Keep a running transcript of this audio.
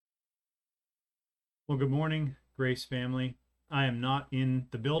Well, good morning, Grace family. I am not in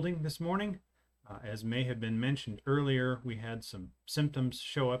the building this morning. As may have been mentioned earlier, we had some symptoms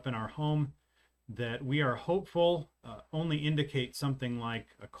show up in our home that we are hopeful only indicate something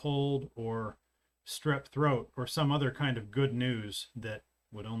like a cold or strep throat or some other kind of good news that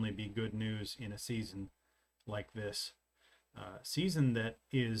would only be good news in a season like this. Season that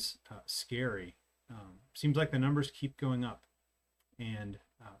is scary. Seems like the numbers keep going up, and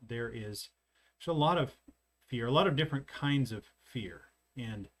there is a lot of fear, a lot of different kinds of fear.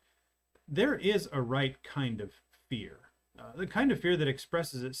 And there is a right kind of fear, the kind of fear that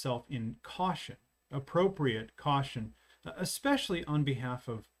expresses itself in caution, appropriate caution, especially on behalf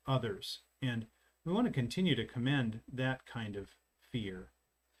of others. And we want to continue to commend that kind of fear.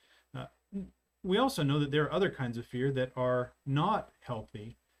 Uh, we also know that there are other kinds of fear that are not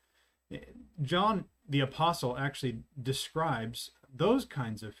healthy. John the Apostle actually describes those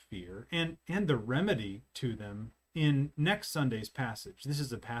kinds of fear and the remedy to them in next Sunday's passage. This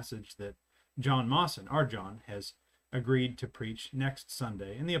is a passage that John Mawson, our John, has agreed to preach next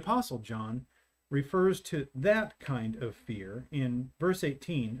Sunday. And the Apostle John refers to that kind of fear in verse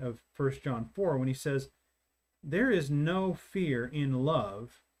 18 of 1 John 4 when he says, "There is no fear in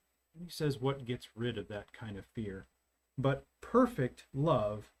love." He says what gets rid of that kind of fear. But perfect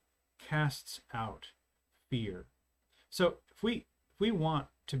love casts out fear. So if we want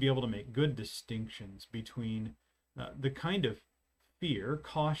to be able to make good distinctions between the kind of fear,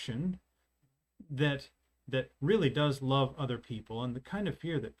 caution, that really does love other people and the kind of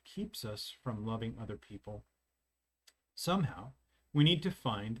fear that keeps us from loving other people, somehow we need to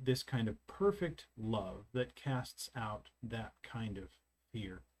find this kind of perfect love that casts out that kind of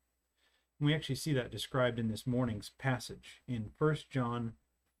fear. And we actually see that described in this morning's passage in 1 John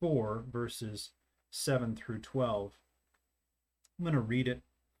 4, verses 7 through 12. I'm going to read it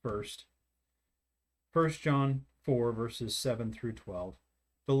first. 1 John 4, verses 7 through 12.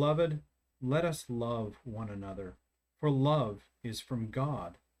 Beloved, let us love one another, for love is from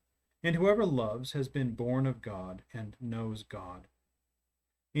God, and whoever loves has been born of God and knows God.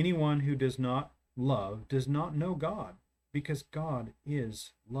 Anyone who does not love does not know God, because God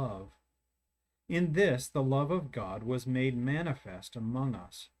is love. In this the love of God was made manifest among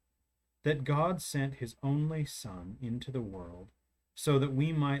us, that God sent his only Son into the world, so that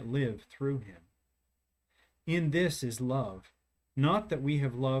we might live through him. In this is love, not that we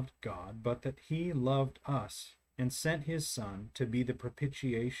have loved God, but that he loved us and sent his Son to be the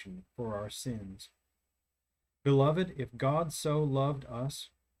propitiation for our sins. Beloved, if God so loved us,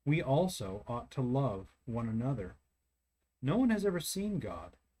 we also ought to love one another. No one has ever seen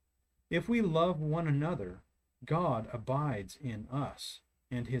God. If we love one another, God abides in us,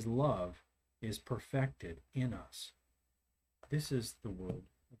 and his love is perfected in us. This is the word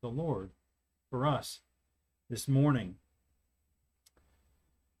of the Lord for us this morning.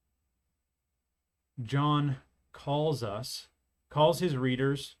 John calls his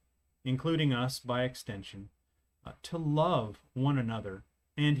readers, including us by extension, to love one another,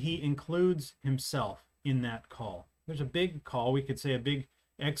 and he includes himself in that call. There's a big call, we could say a big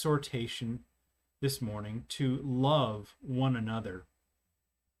exhortation this morning to love one another.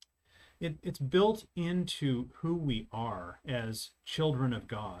 It's built into who we are as children of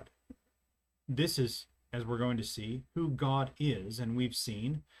God. This is, as we're going to see, who God is, and we've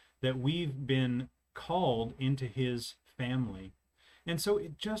seen that we've been called into his family. And so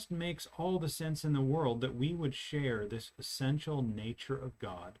it just makes all the sense in the world that we would share this essential nature of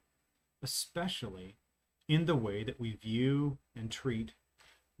God, especially in the way that we view and treat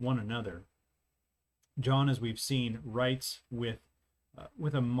one another. John, as we've seen, writes with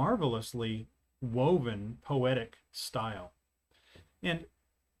a marvelously woven poetic style. And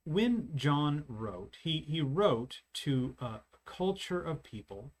when John wrote, he wrote to a culture of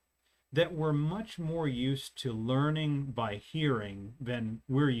people that were much more used to learning by hearing than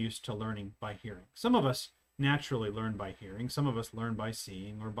we're used to learning by hearing. Some of us naturally learn by hearing, some of us learn by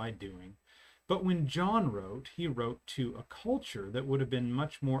seeing or by doing. But when John wrote, he wrote to a culture that would have been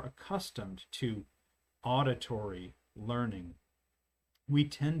much more accustomed to auditory learning. We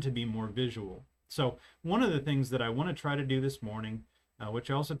tend to be more visual. So one of the things that I want to try to do this morning,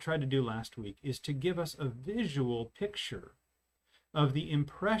 which I also tried to do last week, is to give us a visual picture of the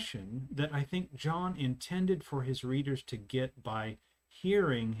impression that I think John intended for his readers to get by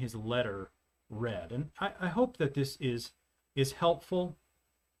hearing his letter read. And I hope that this is helpful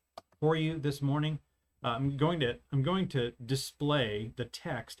for you this morning. I'm going to display the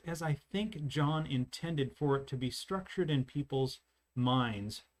text as I think John intended for it to be structured in people's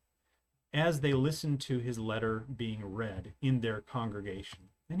minds as they listen to his letter being read in their congregation.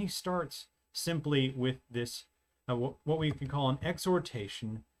 And he starts simply with this, what we can call an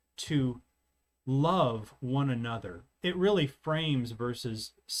exhortation to love one another. It really frames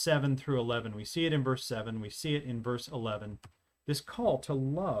verses 7 through 11. We see it in verse 7, we see it in verse 11, this call to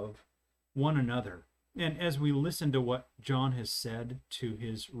love one another. And as we listen to what John has said to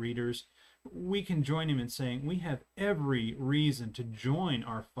his readers, we can join him in saying we have every reason to join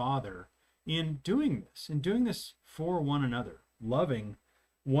our Father in doing this for one another, loving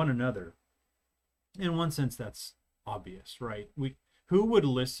one another. In one sense, that's obvious, right? Who would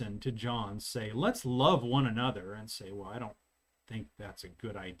listen to John say, let's love one another, and say, well, I don't think that's a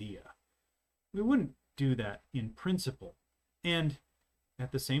good idea? We wouldn't do that in principle. And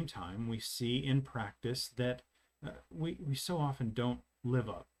at the same time, we see in practice that we so often don't live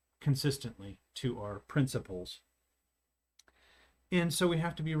up consistently to our principles. And so we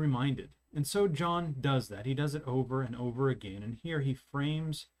have to be reminded. And so John does that. He does it over and over again. And here he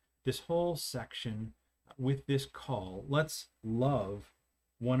frames this whole section with this call, let's love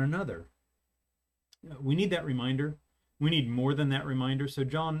one another. We need that reminder. We need more than that reminder. So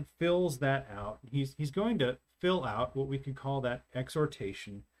John fills that out. He's going to fill out what we could call that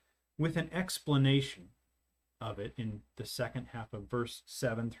exhortation with an explanation of it in the second half of verse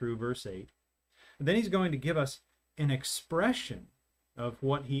 7 through verse 8. And then he's going to give us an expression of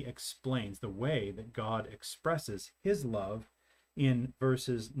what he explains, the way that God expresses his love in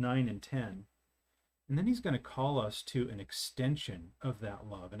verses 9 and 10. And then he's going to call us to an extension of that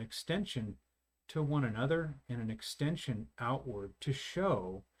love, an extension to one another, and an extension outward to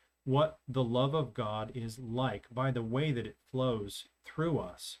show what the love of God is like by the way that it flows through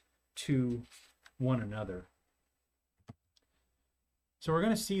us to one another. So we're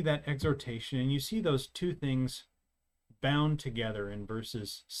going to see that exhortation, and you see those two things bound together in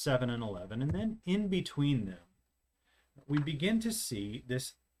verses 7 and 11, and then in between them, we begin to see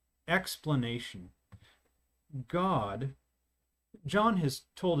this explanation. John has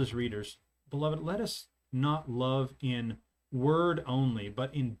told his readers, beloved, let us not love in word only,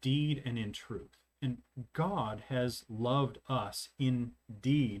 but in deed and in truth. And God has loved us in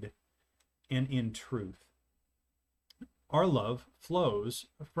deed and in truth. Our love flows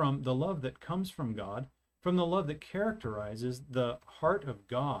from the love that comes from God, from the love that characterizes the heart of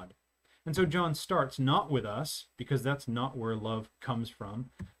God. And so John starts not with us, because that's not where love comes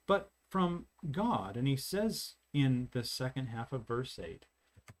from, but from God. And he says in the second half of verse 8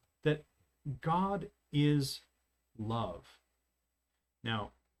 that God is love.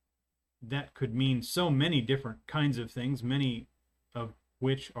 Now, that could mean so many different kinds of things, many of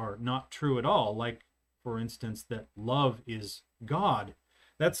which are not true at all, like, for instance, that love is God.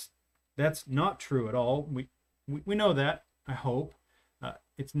 That's not true at all. We know that, I hope.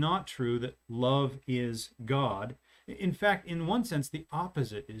 It's not true that love is God. In fact, in one sense, the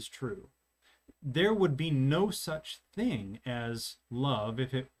opposite is true. There would be no such thing as love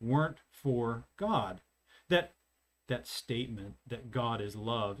if it weren't for God. That statement that God is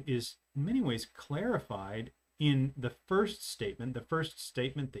love is in many ways clarified in the first statement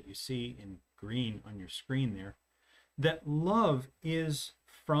that you see in green on your screen there, that love is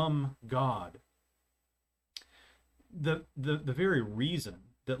from God. The very reason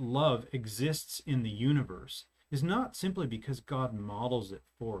that love exists in the universe is not simply because God models it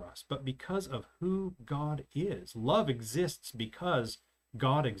for us, but because of who God is. Love exists because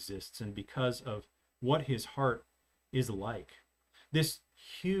God exists and because of what his heart is like. This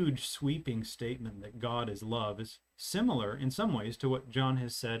huge sweeping statement that God is love is similar in some ways to what John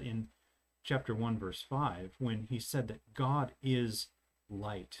has said in chapter 1 verse 5 when he said that God is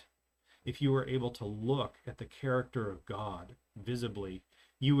light. If you were able to look at the character of God visibly,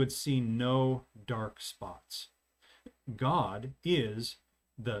 you would see no dark spots. God is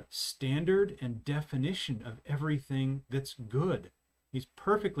the standard and definition of everything that's good. He's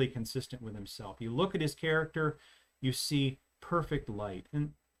perfectly consistent with himself. You look at his character, you see perfect light.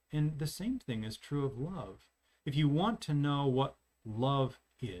 And the same thing is true of love. If you want to know what love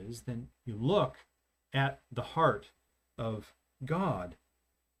is, then you look at the heart of God.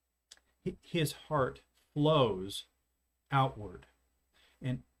 His heart flows outward.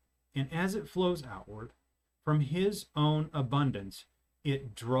 And as it flows outward, from his own abundance,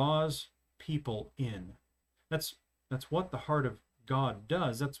 it draws people in. That's what the heart of God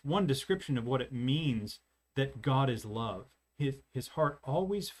does. That's one description of what it means that God is love. His heart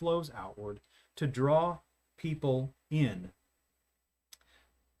always flows outward to draw people in,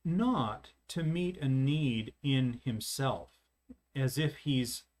 not to meet a need in himself, as if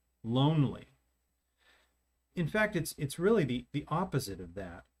he's lonely. In fact, it's really the opposite of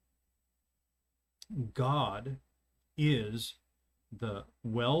that. God is the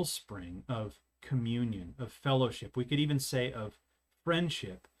wellspring of communion, of fellowship. We could even say of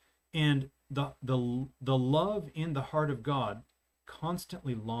friendship. And the love in the heart of God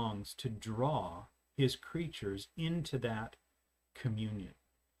constantly longs to draw his creatures into that communion.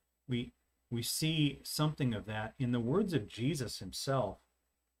 We see something of that in the words of Jesus himself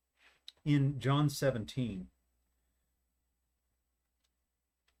in John 17.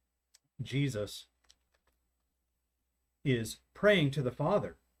 Jesus is praying to the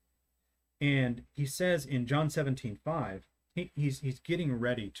Father, and he says in John 17:5, he's getting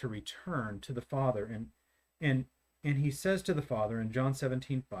ready to return to the Father, and he says to the Father in John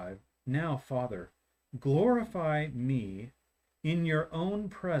 17:5, "Now, Father, glorify me in your own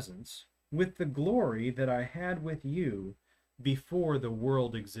presence with the glory that I had with you before the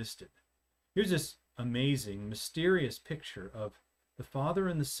world existed." Here's this amazing, mysterious picture of the Father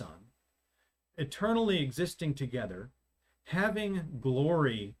and the Son eternally existing together, having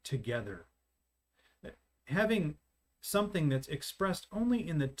glory together, having something that's expressed only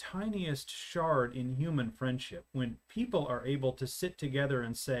in the tiniest shard in human friendship, when people are able to sit together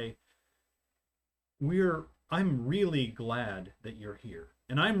and say, I'm really glad that you're here,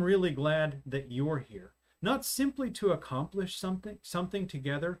 and I'm really glad that you're here, not simply to accomplish something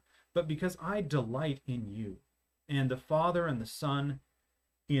together, but because I delight in you. And the Father and the Son,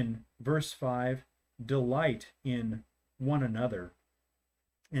 in verse 5, delight in one another.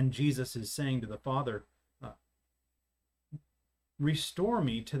 And Jesus is saying to the Father, restore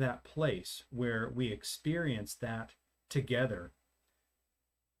me to that place where we experience that together.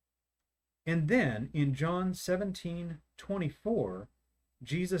 And then in John 17:24,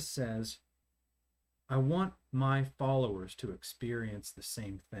 Jesus says, I want my followers to experience the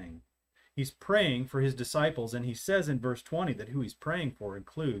same thing. He's praying for his disciples, and he says in verse 20 that who he's praying for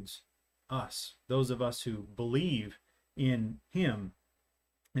includes us, those of us who believe in him.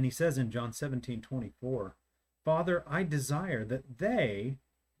 And he says in John 17:24, Father, I desire that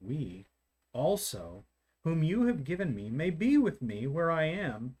we also, whom you have given me, may be with me where I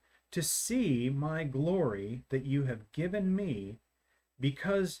am, to see my glory that you have given me,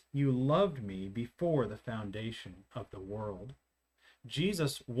 because you loved me before the foundation of the world.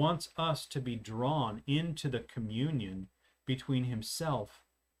 Jesus wants us to be drawn into the communion between himself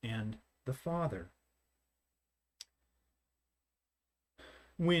and the Father.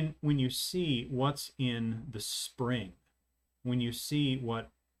 When you see what's in the spring, when you see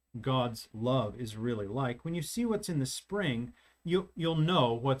what God's love is really like, when you see what's in the spring, you'll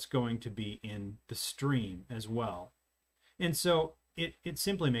know what's going to be in the stream as well. And so it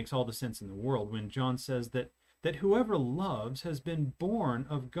simply makes all the sense in the world when John says that whoever loves has been born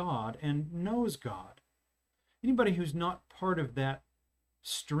of God and knows God. Anybody who's not part of that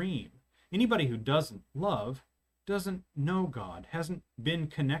stream, anybody who doesn't love, doesn't know God, hasn't been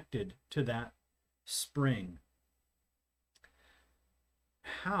connected to that spring.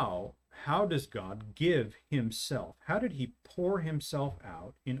 How does God give himself? How did he pour himself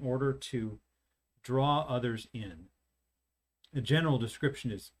out in order to draw others in? A general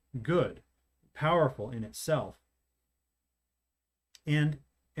description is good, powerful in itself. And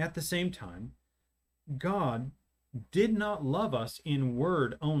at the same time, God did not love us in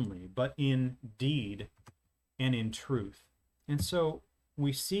word only, but in deed and in truth. And so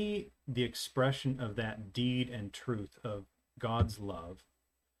we see the expression of that deed and truth of God's love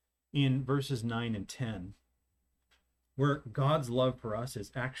in verses 9 and 10, where God's love for us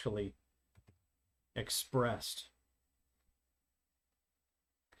is actually expressed.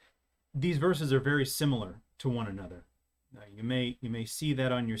 These verses are very similar to one another. You may see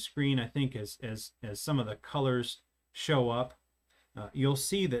that on your screen, I think, as some of the colors show up. You'll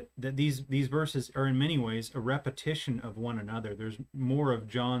see that these verses are in many ways a repetition of one another. There's more of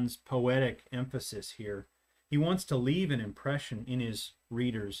John's poetic emphasis here. He wants to leave an impression in his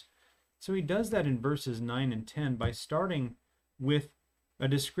readers. So he does that in verses 9 and 10 by starting with a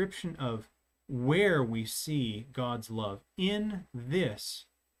description of where we see God's love. In this,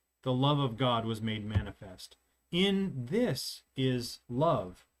 the love of God was made manifest. In this is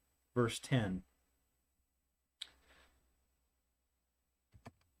love, verse 10.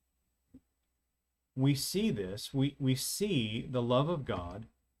 We see this, we see the love of God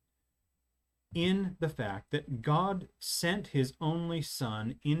in the fact that God sent his only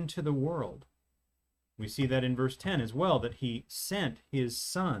Son into the world. We see that in verse 10 as well, that he sent his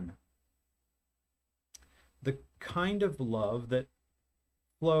Son. The kind of love that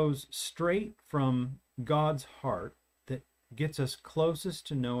flows straight from God's heart, that gets us closest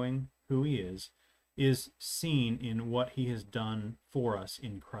to knowing who he is seen in what he has done for us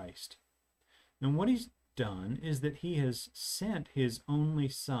in Christ. And what done is that he has sent his only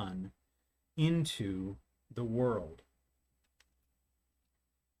Son into the world.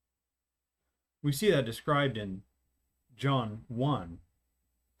 We see that described in John 1,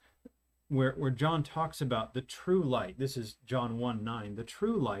 where John talks about the true light. This is John 1:9. The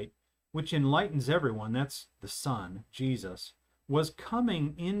true light, which enlightens everyone, that's the Son, Jesus, was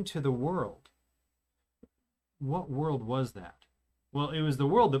coming into the world. What world was that? Well, it was the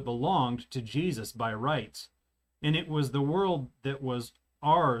world that belonged to Jesus by rights. And it was the world that was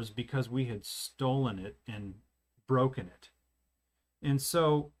ours because we had stolen it and broken it. And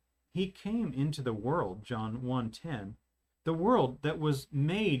so he came into the world, John 1:10, the world that was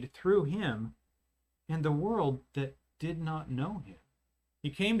made through him and the world that did not know him.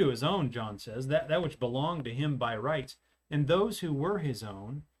 He came to his own, John says, that which belonged to him by rights, and those who were his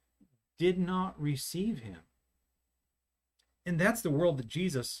own did not receive him. And that's the world that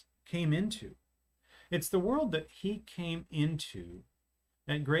Jesus came into. It's the world that he came into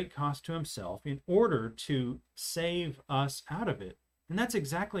at great cost to himself in order to save us out of it. And that's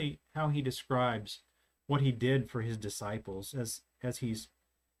exactly how he describes what he did for his disciples as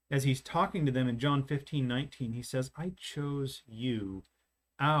he's talking to them in John 15:19. He says, I chose you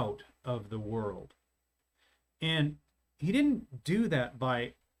out of the world. And he didn't do that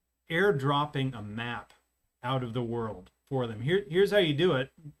by airdropping a map out of the world for them. Here's how you do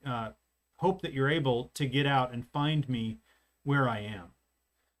it. Hope that you're able to get out and find me where I am.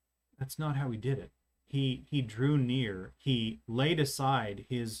 That's not how he did it. He drew near. He laid aside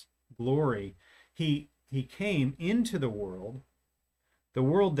his glory. He came into the world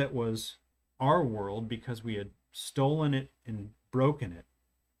that was our world because we had stolen it and broken it,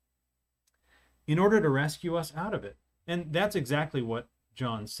 in order to rescue us out of it. And that's exactly what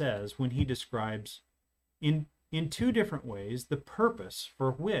John says when he describes in two different ways the purpose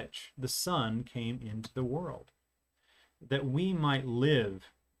for which the Son came into the world, that we might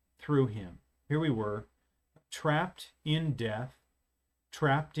live through him. Here we were, trapped in death,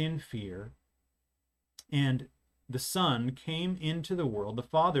 trapped in fear, and the Son came into the world. The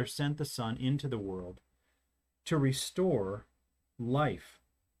Father sent the Son into the world to restore life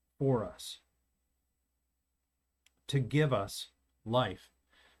for us, to give us life.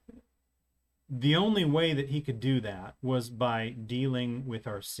 The only way that he could do that was by dealing with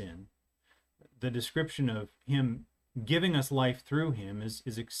our sin. The description of him giving us life through him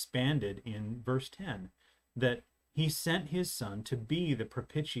is expanded in verse 10, that he sent his Son to be the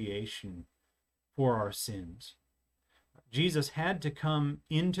propitiation for our sins. Jesus had to come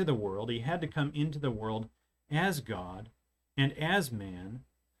into the world. He had to come into the world as God and as man,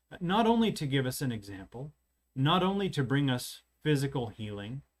 not only to give us an example, not only to bring us physical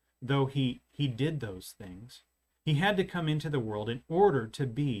healing, though he did those things. He had to come into the world in order to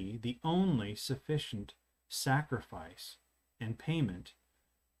be the only sufficient sacrifice and payment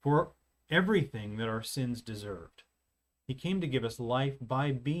for everything that our sins deserved. He came to give us life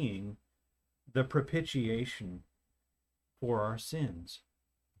by being the propitiation for our sins.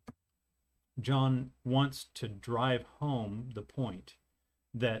 John wants to drive home the point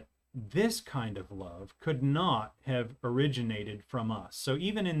that this kind of love could not have originated from us. So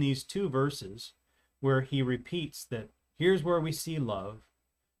even in these two verses where he repeats that here's where we see love,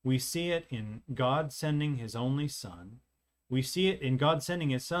 we see it in God sending his only Son. We see it in God sending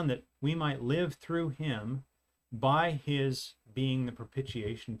his Son that we might live through him by his being the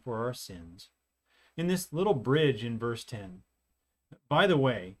propitiation for our sins. In this little bridge in verse 10, by the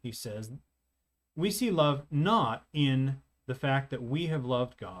way, he says, we see love not in the fact that we have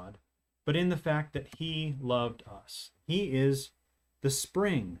loved God, but in the fact that he loved us. He is the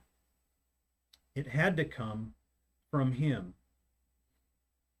spring. It had to come from him.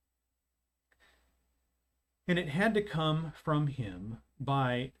 And it had to come from him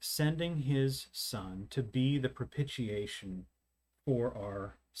by sending his Son to be the propitiation for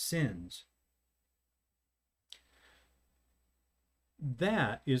our sins.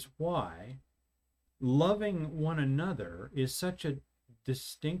 That is why loving one another is such a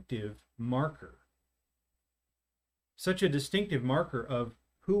distinctive marker. Such a distinctive marker of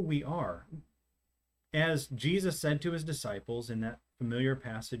who we are. As Jesus said to his disciples in that familiar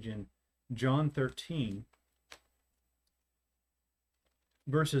passage in John 13,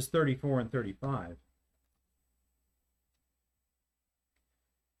 verses 34 and 35.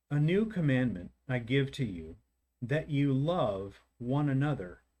 A new commandment I give to you, that you love one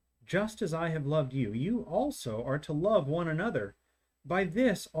another. Just as I have loved you, you also are to love one another. By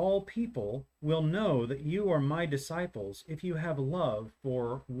this all people will know that you are my disciples, if you have love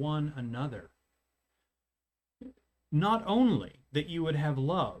for one another. Not only that you would have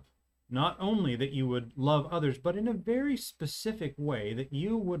love, Not only that you would love others, but in a very specific way that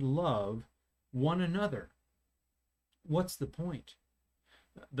you would love one another. What's the point?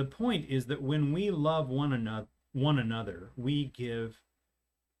 The point is that when we love one another, we give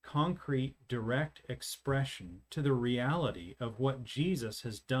concrete, direct expression to the reality of what Jesus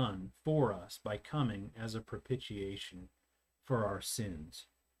has done for us by coming as a propitiation for our sins.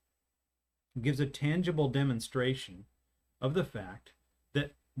 It gives a tangible demonstration of the fact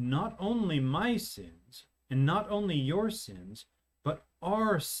that not only my sins and not only your sins, but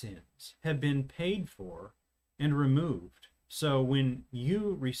our sins have been paid for and removed. So when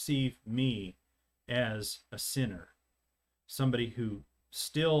you receive me as a sinner, somebody who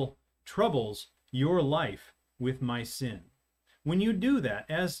still troubles your life with my sin, when you do that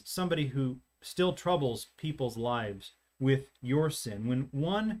as somebody who still troubles people's lives with your sin, when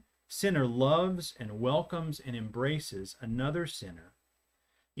one sinner loves and welcomes and embraces another sinner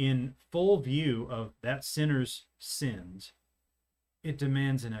in full view of that sinner's sins, it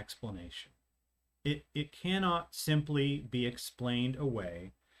demands an explanation. It cannot simply be explained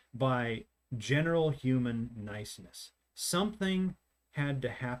away by general human niceness. Something had to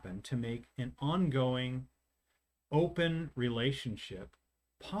happen to make an ongoing, open relationship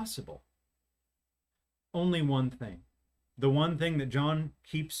possible. Only one thing. The one thing that John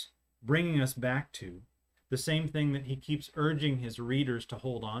keeps bringing us back to, the same thing that he keeps urging his readers to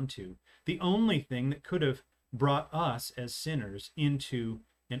hold on to, the only thing that could have brought us as sinners into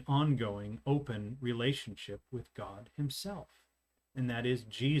an ongoing, open relationship with God himself. And that is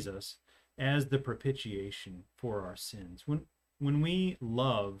Jesus as the propitiation for our sins. When we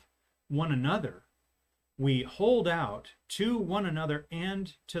love one another, we hold out to one another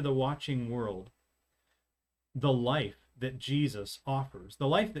and to the watching world the life that Jesus offers, the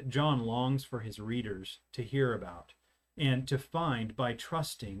life that John longs for his readers to hear about and to find by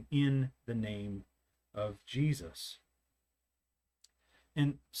trusting in the name of Jesus.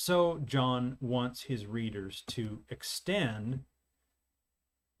 And so John wants his readers to extend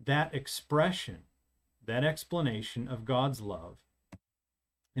that expression, that explanation of God's love.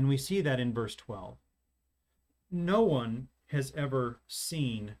 And we see that in verse 12. No one has ever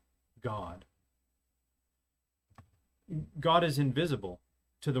seen God. God is invisible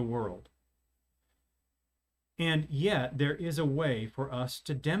to the world. And yet there is a way for us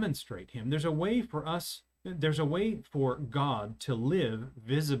to demonstrate him. There's a way for God to live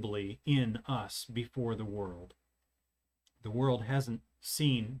visibly in us before the world. The world hasn't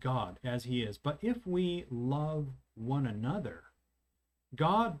seen God as he is, but if we love one another,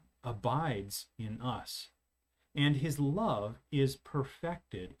 God abides in us, and his love is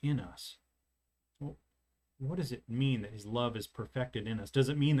perfected in us. Well, what does it mean that his love is perfected in us? Does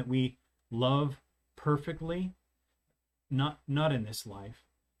it mean that we love perfectly? Not in this life.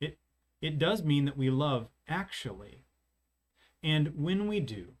 It does mean that we love actually. And when we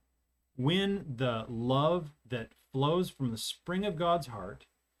do, when the love that flows from the spring of God's heart,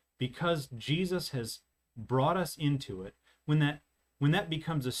 because Jesus has brought us into it, when that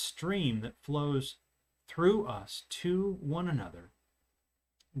becomes a stream that flows through us to one another,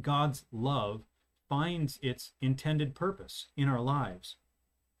 God's love finds its intended purpose in our lives.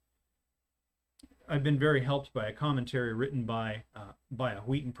 I've been very helped by a commentary written by a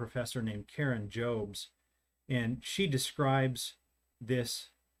Wheaton professor named Karen Jobes, and she describes this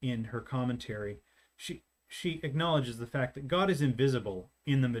in her commentary. She acknowledges the fact that God is invisible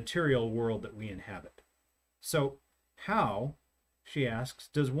in the material world that we inhabit. So how, she asks,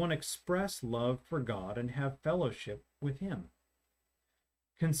 does one express love for God and have fellowship with him?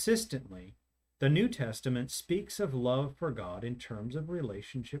 Consistently, the New Testament speaks of love for God in terms of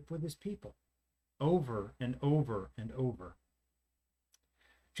relationship with his people, over and over and over.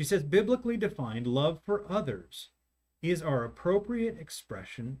 She says, biblically defined love for others is our appropriate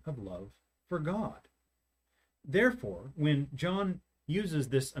expression of love for God. Therefore, when John uses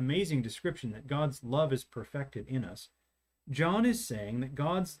this amazing description that God's love is perfected in us, John is saying that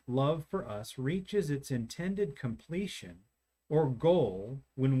God's love for us reaches its intended completion or goal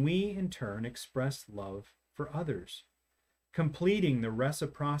when we in turn express love for others, completing the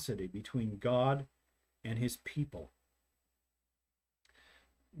reciprocity between God and his people.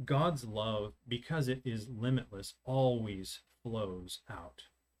 God's love, because it is limitless, always flows out.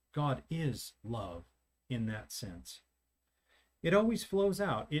 God is love in that sense. It always flows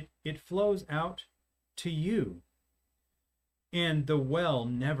out. It flows out to you. And the well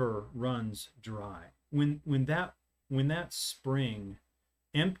never runs dry. When that spring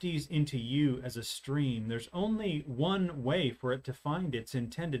empties into you as a stream, there's only one way for it to find its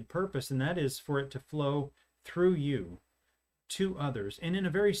intended purpose, and that is for it to flow through you to others, and in a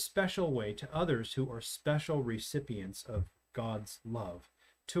very special way to others who are special recipients of God's love,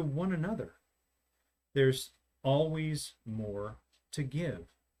 to one another. There's always more to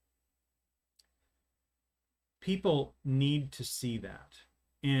give. People need to see that,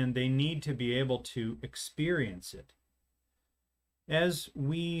 and they need to be able to experience it. As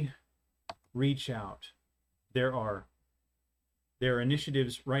we reach out, there are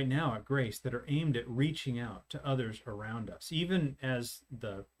initiatives right now at Grace that are aimed at reaching out to others around us, even as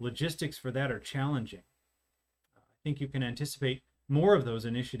the logistics for that are challenging. I think you can anticipate more of those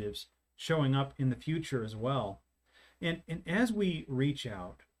initiatives showing up in the future as well. And as we reach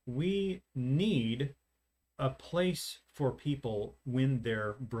out, we need a place for people when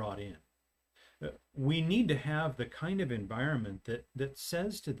they're brought in. We need to have the kind of environment that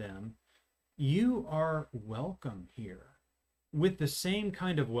says to them, you are welcome here, with the same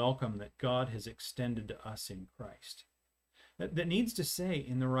kind of welcome that God has extended to us in Christ. That needs to say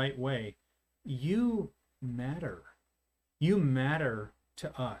in the right way, you matter. You matter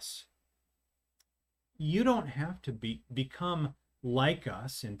to us. You don't have to become like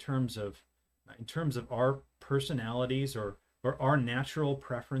us in terms of our personalities or our natural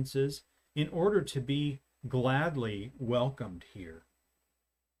preferences in order to be gladly welcomed here.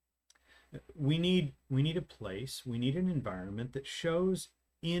 We need a place, we need an environment that shows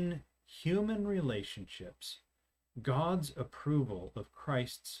in human relationships God's approval of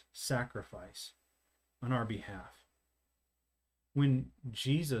Christ's sacrifice on our behalf. When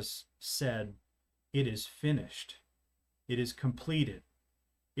Jesus said, "It is finished, it is completed,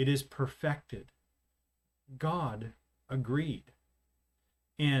 it is perfected," God agreed.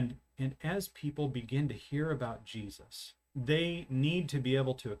 And as people begin to hear about Jesus, they need to be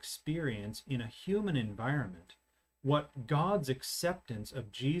able to experience in a human environment what God's acceptance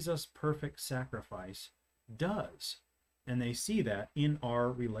of Jesus' perfect sacrifice does. And they see that in our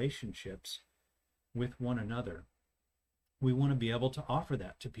relationships with one another. We want to be able to offer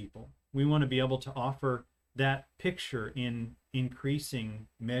that to people. We want to be able to offer that picture in increasing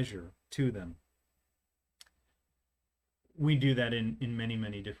measure to them. We do that in many,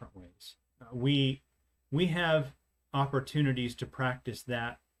 many different ways. We have opportunities to practice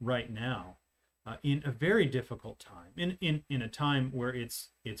that right now in a very difficult time, in a time where it's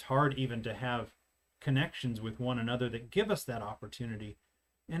hard even to have connections with one another that give us that opportunity.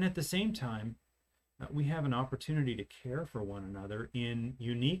 And at the same time, we have an opportunity to care for one another in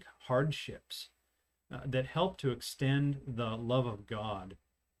unique hardships that help to extend the love of God,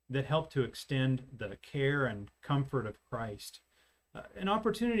 that help to extend the care and comfort of Christ. An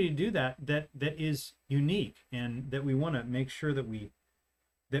opportunity to do that is unique, and that we want to make sure that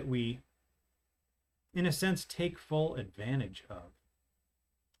we in a sense take full advantage of,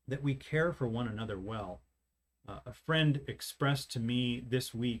 that we care for one another well. A friend expressed to me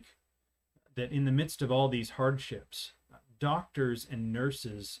this week that in the midst of all these hardships, doctors and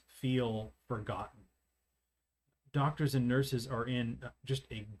nurses feel forgotten. Doctors and nurses are in just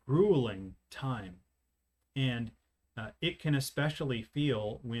a grueling time, and it can especially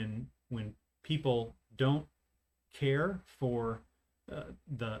feel when people don't care for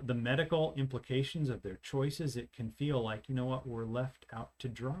the medical implications of their choices. It can feel like, you know what, we're left out to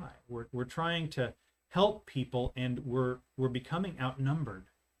dry. We're trying to help people, and we're becoming outnumbered,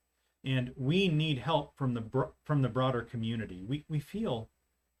 and we need help from the broader community. We feel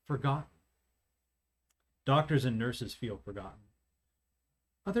forgotten. Doctors and nurses feel forgotten.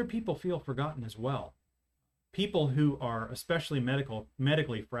 Other people feel forgotten as well. People who are especially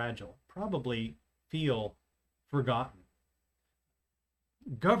medically fragile probably feel forgotten.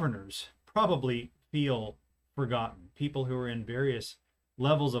 Governors probably feel forgotten. People who are in various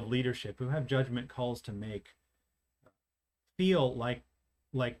levels of leadership, who have judgment calls to make, feel like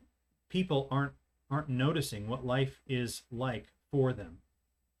people aren't noticing what life is like for them.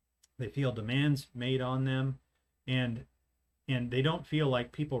 They feel demands made on them, and they don't feel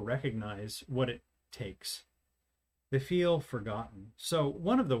like people recognize what it takes. They feel forgotten. So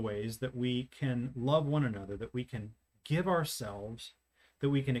one of the ways that we can love one another, that we can give ourselves, that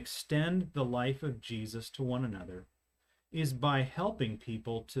we can extend the life of Jesus to one another, is by helping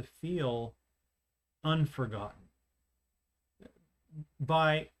people to feel unforgotten.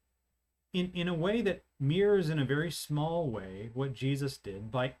 In a way that mirrors in a very small way what Jesus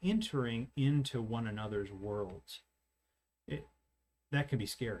did by entering into one another's worlds. That can be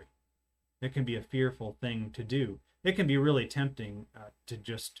scary. It can be a fearful thing to do. It can be really tempting to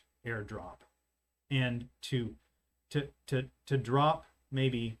just airdrop and to drop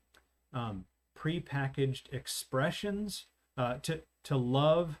maybe prepackaged expressions, to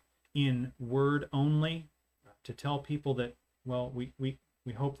love in word only, to tell people that well, we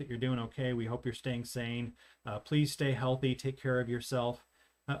hope that you're doing okay. We hope you're staying sane. Please stay healthy. Take care of yourself.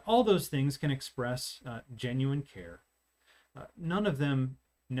 All those things can express genuine care. None of them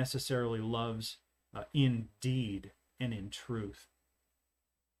necessarily loves in deed and in truth.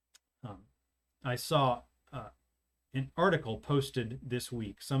 I saw an article posted this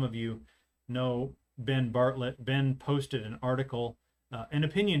week. Some of you know Ben Bartlett. Ben posted an article, an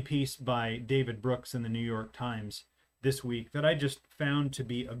opinion piece by David Brooks in the New York Times this week that I just found to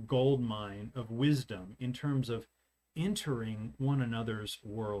be a gold mine of wisdom in terms of entering one another's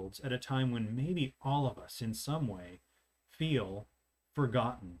worlds at a time when maybe all of us in some way feel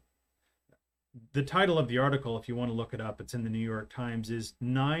forgotten. The title of the article, if you want to look it up, it's in the New York Times, is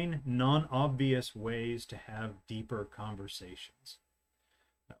 9 Non-Obvious Ways to Have Deeper Conversations.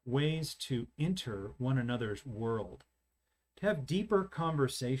 Ways to enter one another's world, to have deeper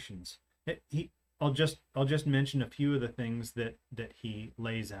conversations. I'll just mention a few of the things that he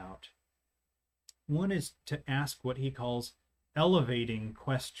lays out. One is to ask what he calls elevating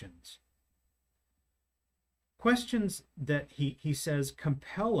questions. Questions that he says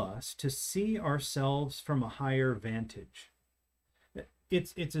compel us to see ourselves from a higher vantage.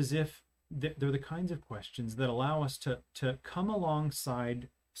 It's as if they're the kinds of questions that allow us to come alongside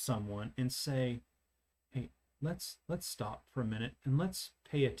someone and say, hey, let's stop for a minute and let's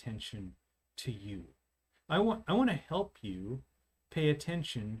pay attention to you. I want to help you pay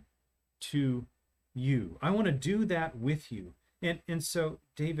attention to you. I want to do that with you. And so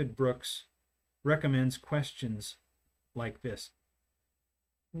David Brooks recommends questions like this.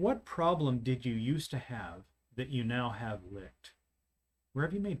 What problem did you used to have that you now have licked? Where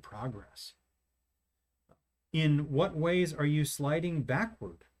have you made progress? In what ways are you sliding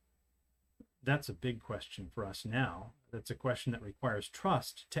backward? That's a big question for us now. That's a question that requires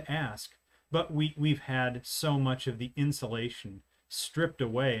trust to ask, but we've had so much of the insulation stripped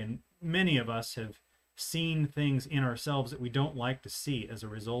away, and many of us have seen things in ourselves that we don't like to see as a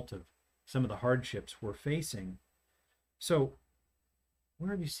result of some of the hardships we're facing. So,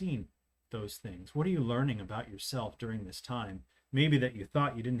 where have you seen those things? What are you learning about yourself during this time? Maybe that you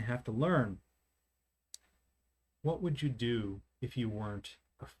thought you didn't have to learn. What would you do if you weren't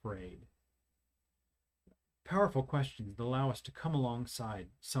afraid? Powerful questions that allow us to come alongside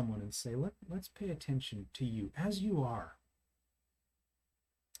someone and say, let's pay attention to you as you are.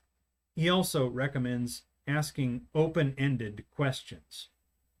 He also recommends asking open-ended questions.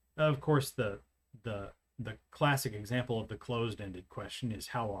 Of course, the classic example of the closed-ended question is,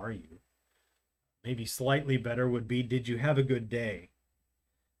 how are you? Maybe slightly better would be, did you have a good day?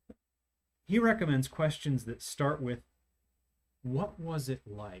 He recommends questions that start with, what was it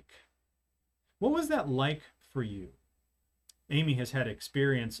like? What was that like for you? Amy has had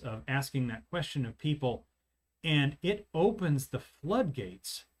experience of asking that question of people, and it opens the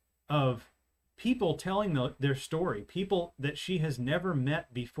floodgates of people telling their story, people that she has never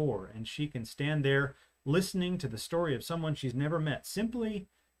met before, and she can stand there listening to the story of someone she's never met simply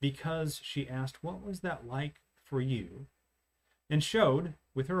because she asked, what was that like for you? And showed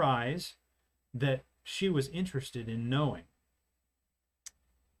with her eyes that she was interested in knowing.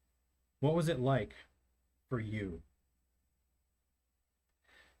 What was it like for you?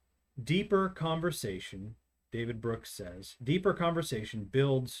 Deeper conversation, David Brooks says, deeper conversation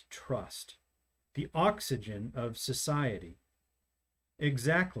builds trust, the oxygen of society,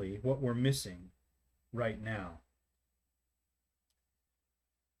 exactly what we're missing right now.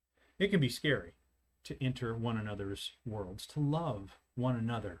 It can be scary to enter one another's worlds, to love one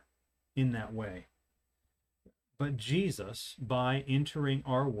another in that way. But Jesus, by entering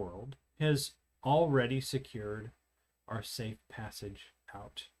our world, has already secured our safe passage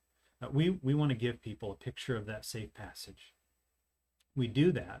out. We want to give people a picture of that safe passage. We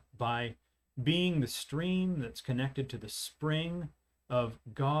do that by being the stream that's connected to the spring of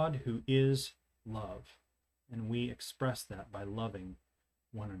God who is love. And we express that by loving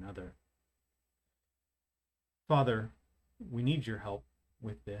one another. Father, we need your help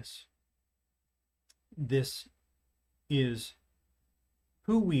with this. This is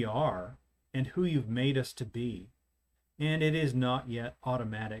who we are and who you've made us to be. And it is not yet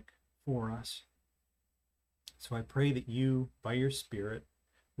automatic for us. So I pray that you, by your Spirit,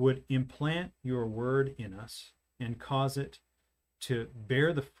 would implant your word in us and cause it to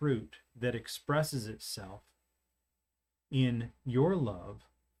bear the fruit that expresses itself in your love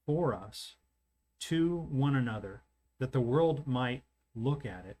for us to one another, that the world might look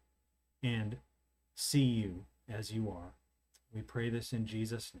at it and see you as you are. We pray this in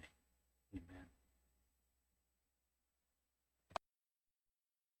Jesus' name. Amen.